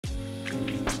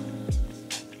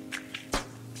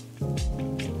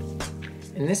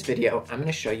In this video, I'm going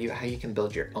to show you how you can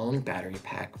build your own battery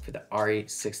pack for the Arri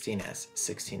 16s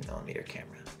 16mm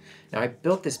camera. Now I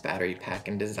built this battery pack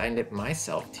and designed it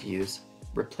myself to use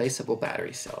replaceable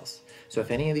battery cells. So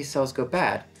if any of these cells go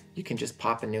bad, you can just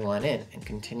pop a new one in and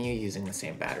continue using the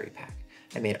same battery pack.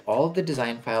 I made all of the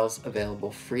design files available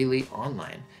freely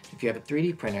online. If you have a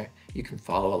 3D printer, you can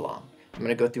follow along. I'm going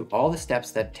to go through all the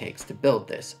steps that it takes to build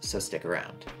this, so stick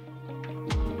around.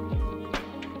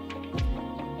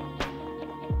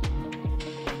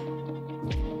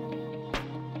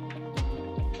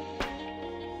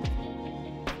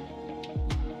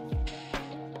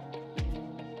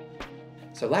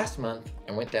 So last month,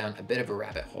 I went down a bit of a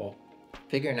rabbit hole,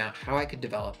 figuring out how I could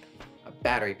develop a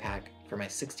battery pack for my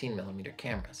 16mm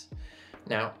cameras.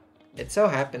 Now, it so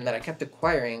happened that I kept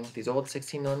acquiring these old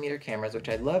 16mm cameras, which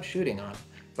I love shooting on,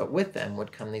 but with them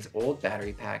would come these old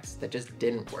battery packs that just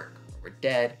didn't work, or were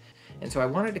dead, and so I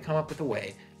wanted to come up with a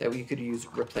way that we could use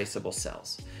replaceable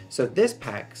cells. So this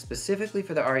pack, specifically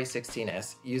for the Arri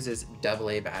 16s, uses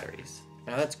AA batteries.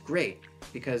 Now that's great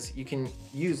because you can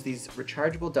use these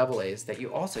rechargeable AA's that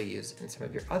you also use in some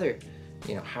of your other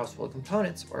household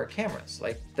components or cameras,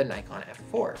 like the Nikon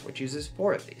F4, which uses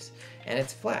 4 of these, and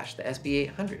its flash, the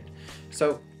SB800.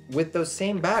 So with those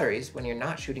same batteries, when you're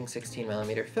not shooting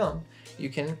 16mm film, you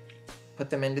can put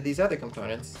them into these other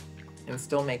components and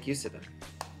still make use of them.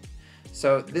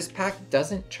 So this pack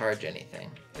doesn't charge anything.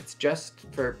 It's just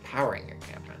for powering your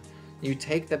camera. You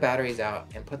take the batteries out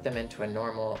and put them into a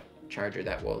normal charger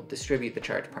that will distribute the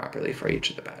charge properly for each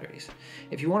of the batteries.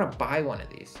 If you want to buy one of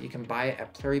these, you can buy it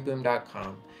at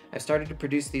pluriboom.com. I've started to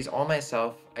produce these all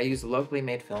myself. I use locally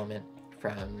made filament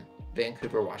from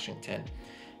Vancouver, Washington,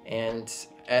 and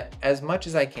as much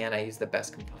as I can, I use the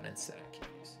best components that I can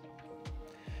use.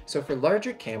 So for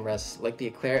larger cameras like the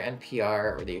Eclair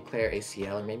NPR or the Eclair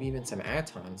ACL, or maybe even some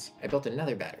Atons, I built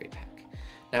another battery pack.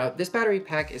 Now, this battery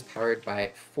pack is powered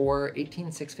by 4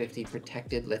 18650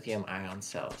 protected lithium-ion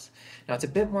cells. Now, it's a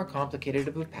bit more complicated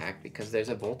of a pack because there's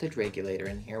a voltage regulator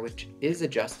in here which is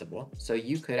adjustable, so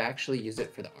you could actually use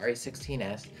it for the Arri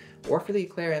 16s or for the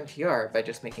Eclair NPR by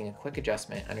just making a quick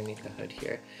adjustment underneath the hood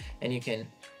here, and you can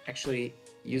actually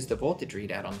use the voltage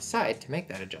readout on the side to make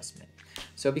that adjustment.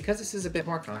 So because this is a bit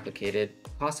more complicated, it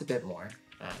costs a bit more,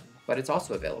 but it's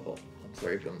also available on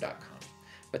pluriboom.com.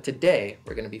 But today,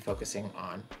 we're going to be focusing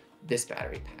on this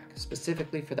battery pack,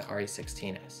 specifically for the Arri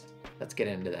 16s. Let's get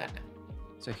into that now.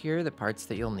 So here are the parts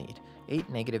that you'll need. 8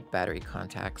 negative battery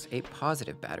contacts, 8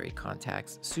 positive battery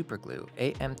contacts, super glue,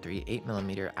 8 M3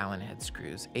 8mm Allen head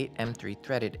screws, 8 M3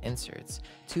 threaded inserts,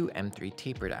 2 M3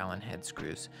 tapered Allen head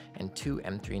screws, and 2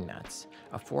 M3 nuts,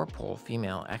 a 4-pole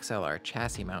Female XLR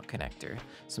chassis mount connector,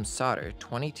 some solder,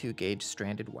 22 gauge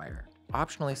stranded wire,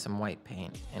 optionally some white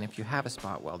paint, and if you have a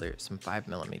spot welder, some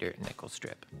 5mm nickel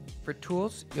strip. For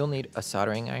tools, you'll need a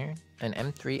soldering iron, an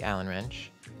M3 Allen wrench,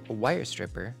 a wire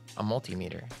stripper, a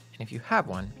multimeter, and if you have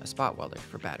one, a spot welder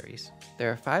for batteries.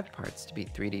 There are 5 parts to be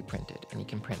 3D printed, and you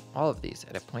can print all of these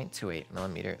at a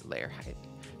 0.28mm layer height.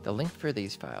 The link for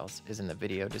these files is in the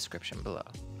video description below.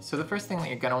 So the first thing that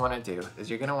you're going to want to do is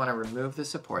you're going to want to remove the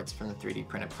supports from the 3D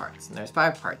printed parts, and there's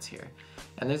 5 parts here.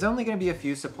 And there's only going to be a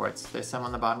few supports. There's some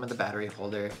on the bottom of the battery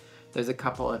holder. There's a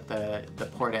couple at the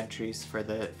port entries for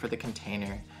the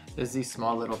container. There's these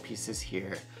small little pieces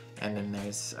here, and then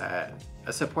there's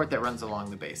a support that runs along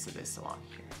the base of this along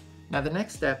here. Now the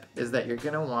next step is that you're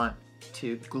going to want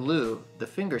to glue the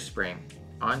finger spring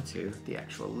onto the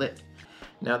actual lid.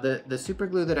 Now the super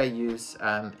glue that I use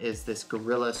is this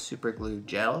Gorilla Super Glue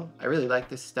Gel. I really like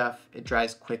this stuff. It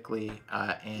dries quickly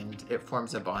and it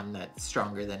forms a bond that's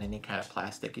stronger than any kind of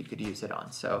plastic you could use it on.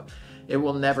 So it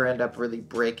will never end up really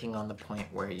breaking on the point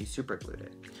where you super glued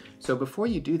it. So before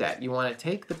you do that, you want to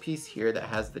take the piece here that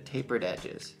has the tapered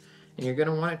edges, and you're going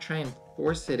to want to try and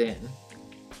force it in,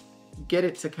 get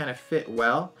it to kind of fit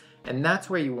well, and that's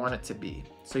where you want it to be.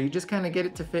 So you just kind of get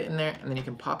it to fit in there, and then you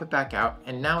can pop it back out,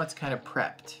 and now it's kind of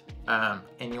prepped.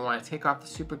 And you want to take off the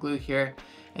super glue here,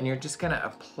 and you're just going to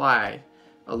apply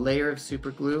a layer of super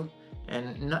glue,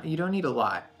 and you don't need a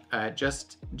lot,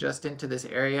 just into this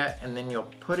area, and then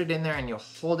you'll put it in there and you'll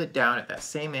hold it down at that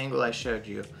same angle I showed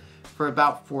you for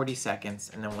about 40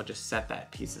 seconds, and then we'll just set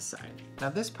that piece aside. Now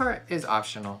this part is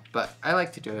optional, but I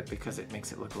like to do it because it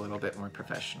makes it look a little bit more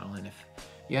professional, and if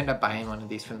you end up buying one of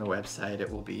these from the website, it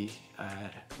will be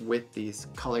with these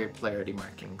color polarity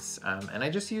markings. And I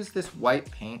just use this white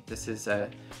paint. This is a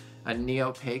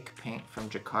neopaque paint from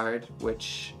Jacquard,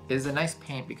 which is a nice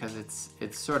paint because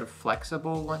it's sort of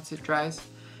flexible once it dries.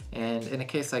 And in a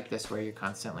case like this where you're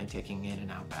constantly taking in and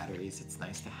out batteries, it's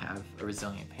nice to have a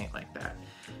resilient paint like that.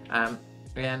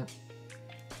 And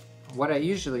what I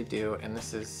usually do, and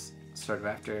this is sort of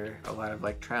after a lot of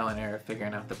like trial and error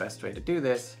figuring out the best way to do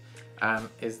this,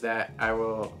 is that I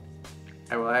will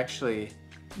actually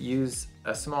use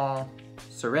a small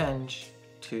syringe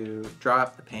to draw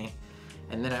up the paint,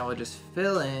 and then I will just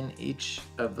fill in each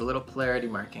of the little polarity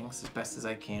markings as best as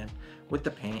I can with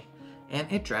the paint,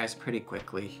 and it dries pretty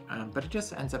quickly, but it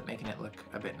just ends up making it look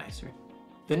a bit nicer.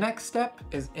 The next step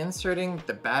is inserting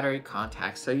the battery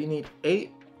contacts. So you need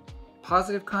 8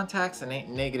 positive contacts and 8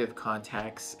 negative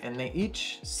contacts, and they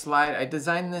each slide. I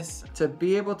designed this to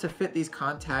be able to fit these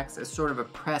contacts as sort of a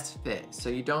press fit, so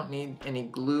you don't need any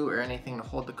glue or anything to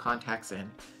hold the contacts in.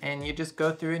 And you just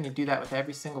go through and you do that with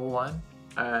every single one,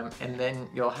 and then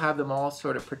you'll have them all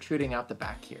sort of protruding out the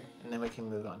back here, and then we can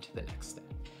move on to the next step.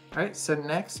 All right, so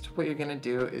next what you're gonna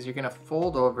do is you're gonna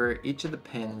fold over each of the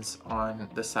pins on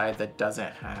the side that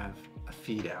doesn't have a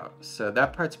feed out. So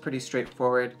that part's pretty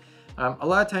straightforward. A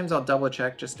lot of times I'll double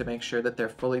check just to make sure that they're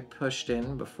fully pushed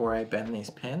in before I bend these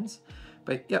pins.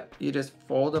 But yep, you just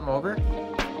fold them over.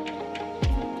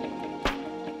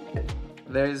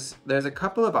 There's a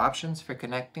couple of options for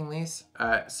connecting these.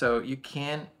 So you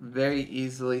can very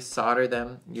easily solder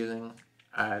them using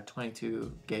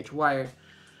 22 gauge wire.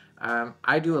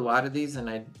 I do a lot of these, and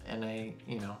I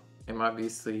am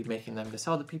obviously making them to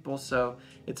sell to people, so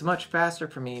it's much faster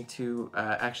for me to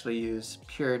actually use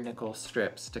pure nickel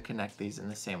strips to connect these in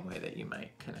the same way that you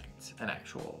might connect an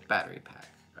actual battery pack.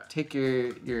 Take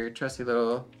your trusty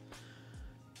little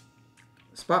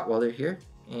spot welder here,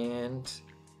 and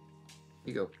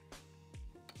you go,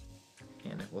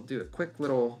 and it will do a quick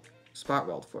little spot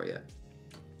weld for you.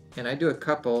 And I do a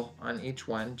couple on each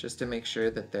one just to make sure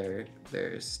that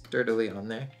they're sturdily on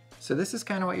there. So this is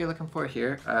kind of what you're looking for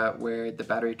here, where the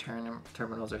battery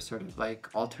terminals are sort of like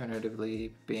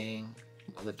alternatively being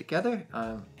welded together.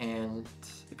 And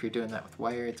if you're doing that with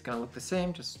wire, it's going to look the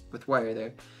same, just with wire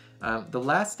there. The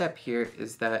last step here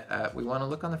is that we want to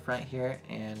look on the front here,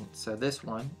 and so this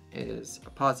one is a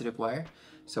positive wire.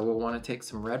 So we'll want to take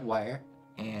some red wire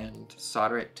and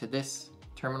solder it to this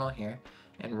terminal here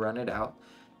and run it out.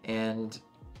 And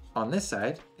on this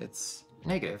side, it's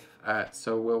negative.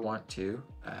 So we'll want to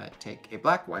take a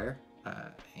black wire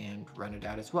and run it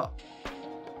out as well.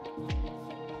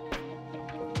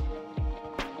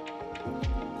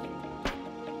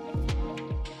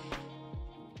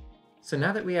 So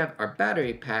now that we have our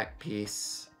battery pack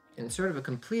piece in sort of a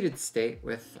completed state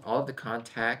with all of the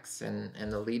contacts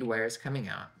and the lead wires coming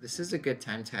out, this is a good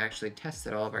time to actually test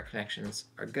that all of our connections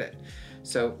are good.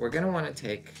 So we're going to want to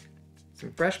take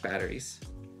some fresh batteries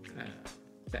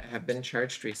that have been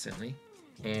charged recently,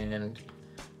 and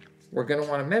we're going to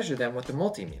want to measure them with a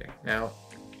multimeter. Now,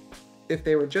 if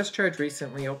they were just charged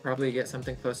recently, you'll probably get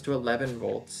something close to 11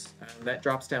 volts. That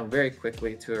drops down very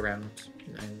quickly to around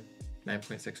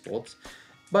 9.6 volts.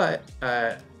 But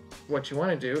what you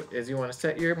want to do is you want to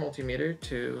set your multimeter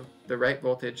to the right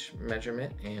voltage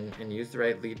measurement and use the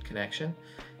right lead connection.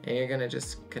 And you're going to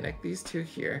just connect these two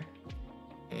here,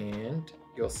 and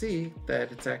you'll see that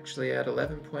it's actually at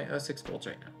 11.06 volts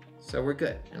right now. So we're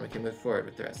good, and we can move forward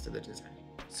with the rest of the design.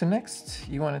 So next,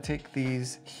 you want to take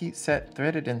these heat set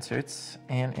threaded inserts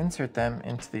and insert them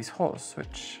into these holes,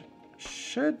 which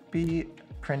should be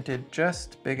printed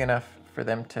just big enough for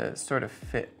them to sort of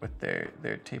fit with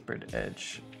their tapered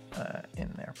edge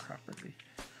in there properly.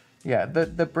 Yeah,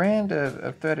 the brand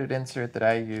of threaded insert that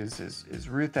I use is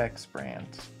Ruthex brand.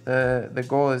 The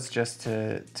goal is just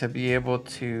to be able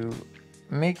to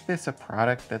make this a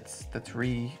product that's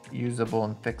reusable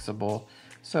and fixable,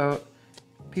 so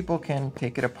people can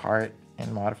take it apart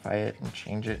and modify it and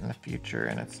change it in the future,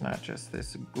 and it's not just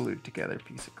this glued together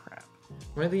piece of crap.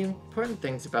 One of the important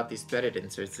things about these threaded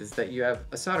inserts is that you have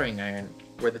a soldering iron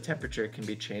where the temperature can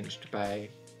be changed by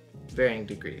varying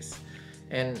degrees.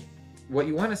 And what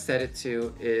you want to set it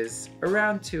to is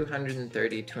around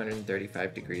 230,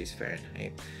 235 degrees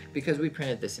Fahrenheit, because we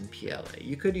printed this in PLA.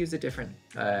 You could use a different,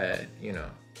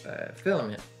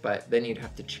 filament, but then you'd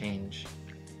have to change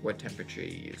what temperature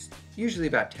you used. Usually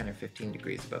about 10 or 15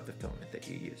 degrees above the filament that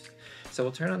you used. So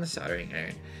we'll turn on the soldering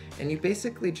iron, and you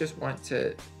basically just want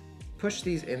to push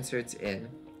these inserts in,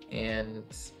 and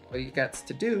all you got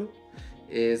to do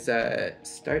is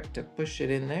start to push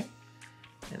it in there.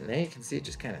 And there you can see it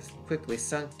just kind of quickly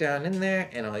sunk down in there,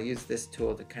 and I'll use this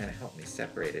tool to kind of help me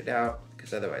separate it out,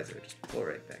 because otherwise it would just pull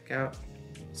right back out.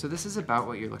 So this is about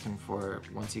what you're looking for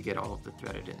once you get all of the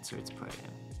threaded inserts put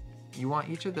in. You want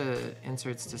each of the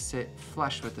inserts to sit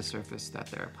flush with the surface that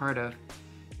they're a part of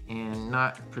and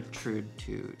not protrude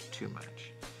too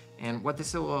much. And what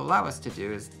this will allow us to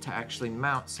do is to actually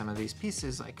mount some of these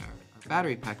pieces, like our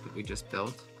battery pack that we just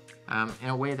built, in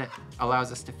a way that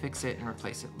allows us to fix it and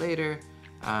replace it later,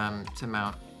 to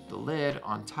mount the lid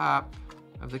on top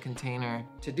of the container.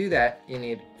 To do that, you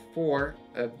need 4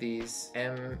 of these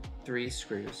M3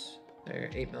 screws. They're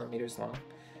 8 millimeters long.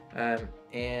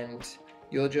 And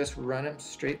you'll just run them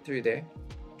straight through there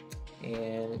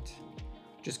and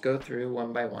just go through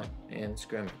one by one and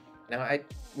screw them in. Now,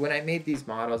 when I made these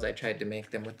models, I tried to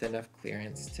make them with enough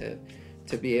clearance to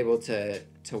be able to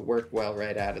work well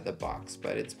right out of the box,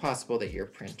 but it's possible that your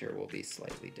printer will be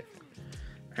slightly different.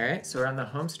 All right, so we're on the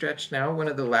home stretch now. One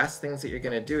of the last things that you're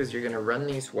gonna do is you're gonna run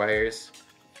these wires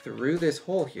through this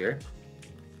hole here,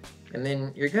 and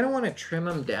then you're gonna wanna trim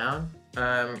them down,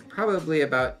 probably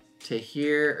about to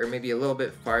here or maybe a little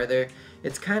bit farther.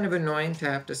 It's kind of annoying to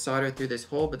have to solder through this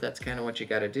hole, but that's kind of what you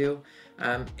gotta do.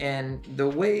 And the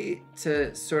way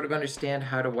to sort of understand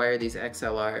how to wire these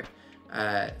XLR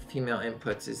female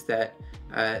inputs is that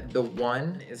the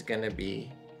 1 is going to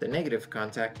be the negative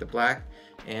contact, the black,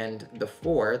 and the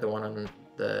 4, the one on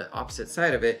the opposite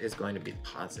side of it, is going to be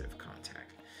positive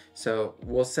contact. So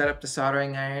we'll set up the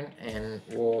soldering iron and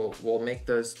we'll make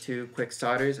those 2 quick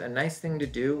solders. A nice thing to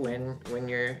do when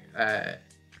you're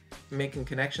making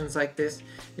connections like this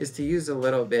is to use a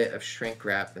little bit of shrink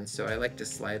wrap, and so I like to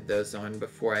slide those on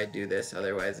before I do this,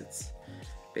 otherwise it's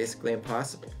basically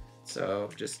impossible. So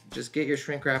just get your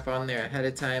shrink wrap on there ahead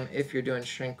of time. If you're doing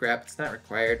shrink wrap, it's not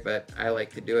required, but I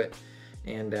like to do it,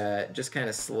 and just kind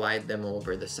of slide them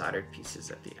over the soldered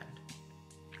pieces at the end.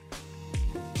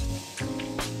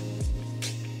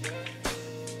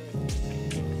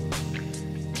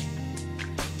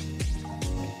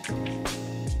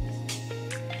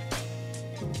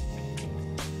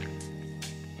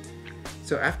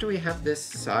 So after we have this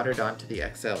soldered onto the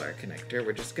XLR connector,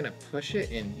 we're just gonna push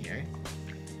it in here,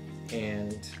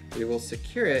 and we will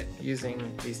secure it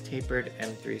using these tapered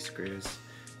M3 screws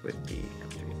with the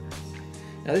M3 nuts.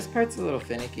 Now this part's a little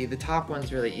finicky. The top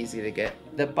one's really easy to get.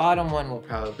 The bottom one will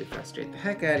probably frustrate the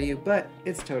heck out of you, but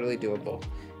it's totally doable.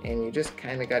 And you just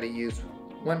kind of got to use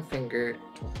one finger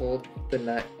to hold the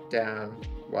nut down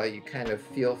while you kind of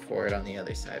feel for it on the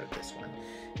other side of this one.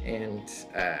 And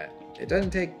it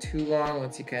doesn't take too long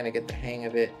once you kind of get the hang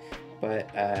of it, but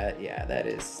yeah, that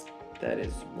is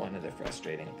one of the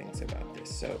frustrating things about this.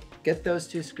 So get those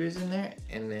 2 screws in there,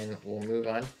 and then we'll move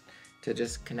on to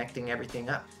just connecting everything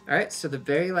up. All right, so the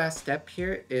very last step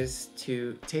here is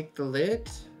to take the lid,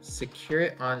 secure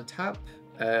it on top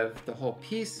of the whole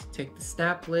piece, take the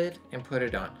snap lid and put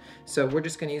it on. So we're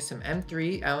just gonna use some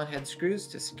M3 Allen head screws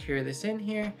to secure this in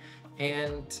here.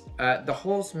 And the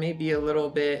holes may be a little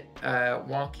bit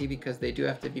wonky because they do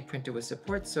have to be printed with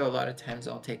support. So a lot of times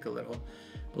I'll take a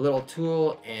little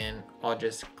tool and I'll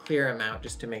just clear them out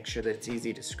just to make sure that it's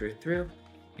easy to screw through.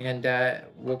 And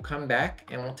we'll come back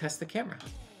and we'll test the camera.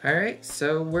 All right,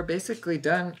 so we're basically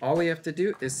done. All we have to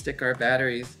do is stick our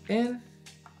batteries in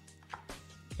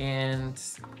and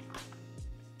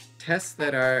test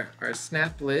that our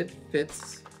snap lid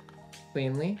fits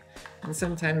cleanly. And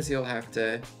sometimes you'll have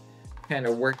to kind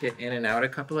of work it in and out a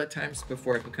couple of times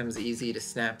before it becomes easy to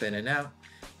snap in and out.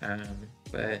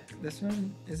 But this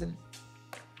one isn't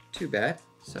too bad.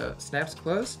 So snap's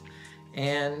closed,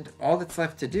 and all that's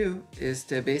left to do is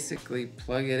to basically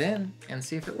plug it in and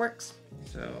see if it works.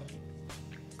 So,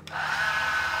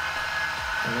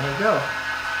 and there you go.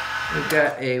 We've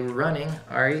got a running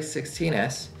Arri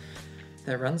 16s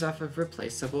that runs off of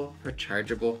replaceable,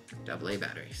 rechargeable AA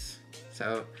batteries.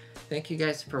 So thank you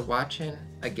guys for watching.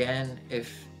 Again,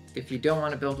 if you don't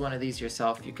want to build one of these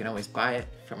yourself, you can always buy it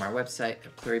from our website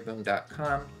at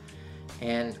pluriboom.com.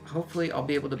 And hopefully I'll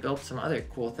be able to build some other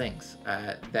cool things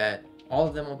that all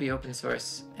of them will be open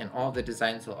source, and all the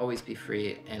designs will always be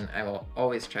free, and I will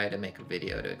always try to make a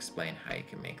video to explain how you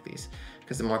can make these,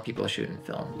 because the more people shoot and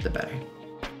film, the better.